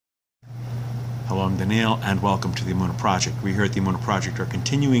Hello, I'm Daniel, and welcome to the Emunah Project. We here at the Emunah Project are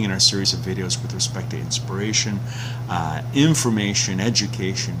continuing in our series of videos with respect to inspiration, information,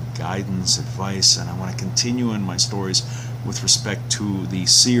 education, guidance, advice, and I want to continue in my stories with respect to the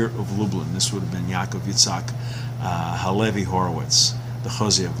Seer of Lublin. This would have been Yaakov, Yitzhak, HaLevi, Horowitz, the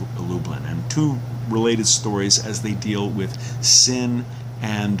Chozeh of Lublin, and two related stories as they deal with sin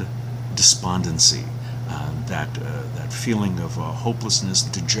and despondency. That feeling of hopelessness,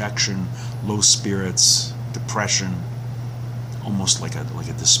 dejection, low spirits, depression, almost like a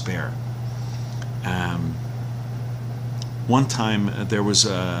despair. One time there was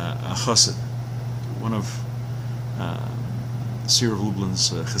a chassid, one of Seer of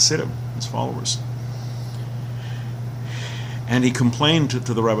Lublin's chassidim, his followers, and he complained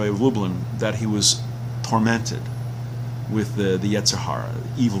to the Rabbi of Lublin that he was tormented with the Yetzer Hara,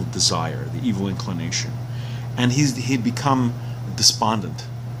 the evil desire, the evil inclination. And he'd become despondent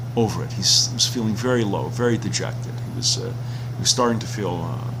over it. He was feeling very low, very dejected. He was starting to feel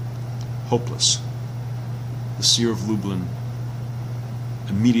hopeless. The Seer of Lublin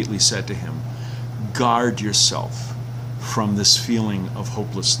immediately said to him, "Guard yourself from this feeling of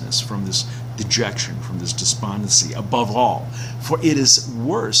hopelessness, from this dejection, from this despondency, above all. For it is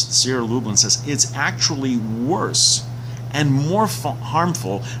worse," the Seer of Lublin says, "it's actually worse and more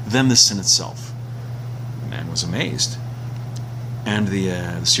harmful than the sin itself." The man was amazed. And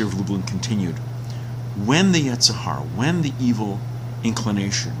the Seer of Lublin continued, "When the Yetzer Hara, when the evil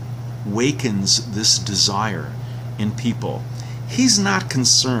inclination wakens this desire in people, he's not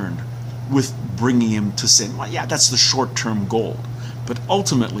concerned with bringing him to sin. Well, yeah, that's the short-term goal. But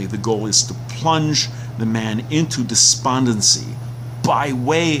ultimately, the goal is to plunge the man into despondency by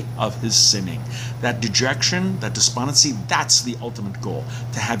way of his sinning. That dejection, that despondency, that's the ultimate goal,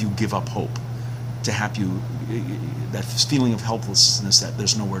 to have you give up hope, to have you, that feeling of helplessness, that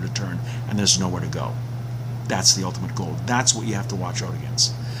there's nowhere to turn and there's nowhere to go. That's the ultimate goal. That's what you have to watch out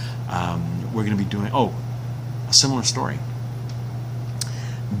against. We're going to be doing, a similar story.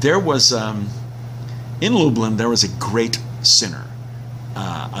 There was, in Lublin, there was a great sinner,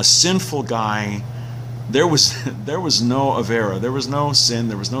 a sinful guy. There was no avera, there was no sin,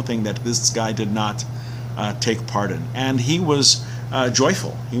 there was no thing that this guy did not take part in. And he was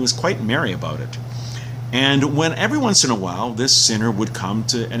joyful. He was quite merry about it. And when every once in a while, this sinner would come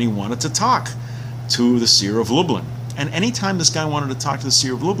to, and he wanted to talk to the Seer of Lublin. And anytime this guy wanted to talk to the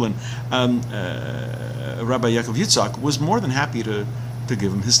Seer of Lublin, Rabbi Yaakov Yitzhak was more than happy to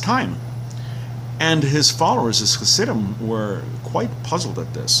give him his time. And his followers, his chassidim, were quite puzzled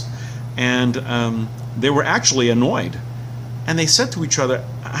at this. And they were actually annoyed. And they said to each other,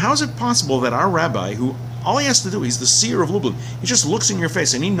 "How is it possible that our rabbi, who all he has to do, he's the Seer of Lublin, he just looks in your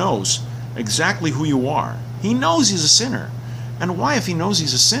face and he knows exactly who you are. He knows he's a sinner. And why, if he knows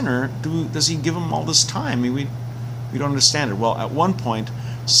he's a sinner, does he give him all this time? I mean, we don't understand it." Well, at one point,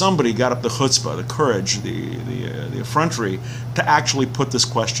 somebody got up the chutzpah, the courage, the effrontery, to actually put this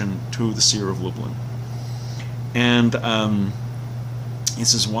question to the Seer of Lublin. And he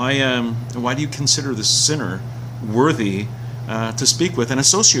says, why do you consider this sinner worthy to speak with and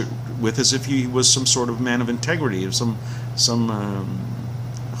associate with, as if he was some sort of man of integrity, or some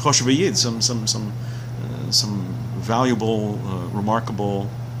choshev yid, some valuable, remarkable,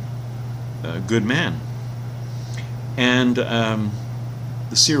 good man? And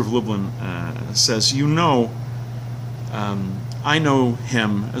the Seer of Lublin says, I know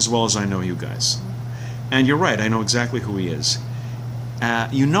him as well as I know you guys. And you're right, I know exactly who he is.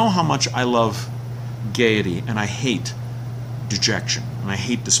 You know how much I love gaiety, and I hate dejection, and I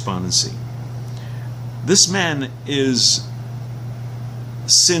hate despondency. This man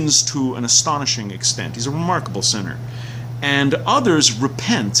sins to an astonishing extent. He's a remarkable sinner. And others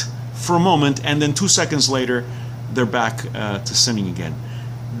repent for a moment, and then 2 seconds later, they're back to sinning again.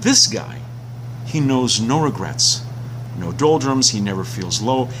 This guy, he knows no regrets, no doldrums, he never feels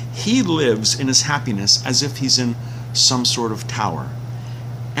low. He lives in his happiness as if he's in some sort of tower.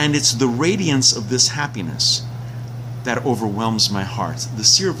 And it's the radiance of this happiness that overwhelms my heart. The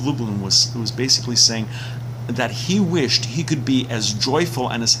Seer of Lublin was basically saying that he wished he could be as joyful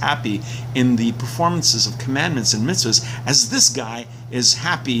and as happy in the performances of commandments and mitzvahs as this guy is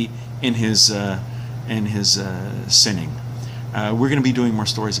happy in his sinning. We're going to be doing more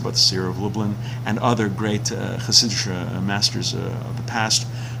stories about the Seer of Lublin and other great Hasidic masters of the past.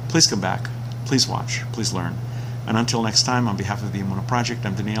 Please come back. Please watch. Please learn. And until next time, on behalf of the Emunah Project,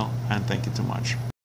 I'm Daniel, and thank you too much.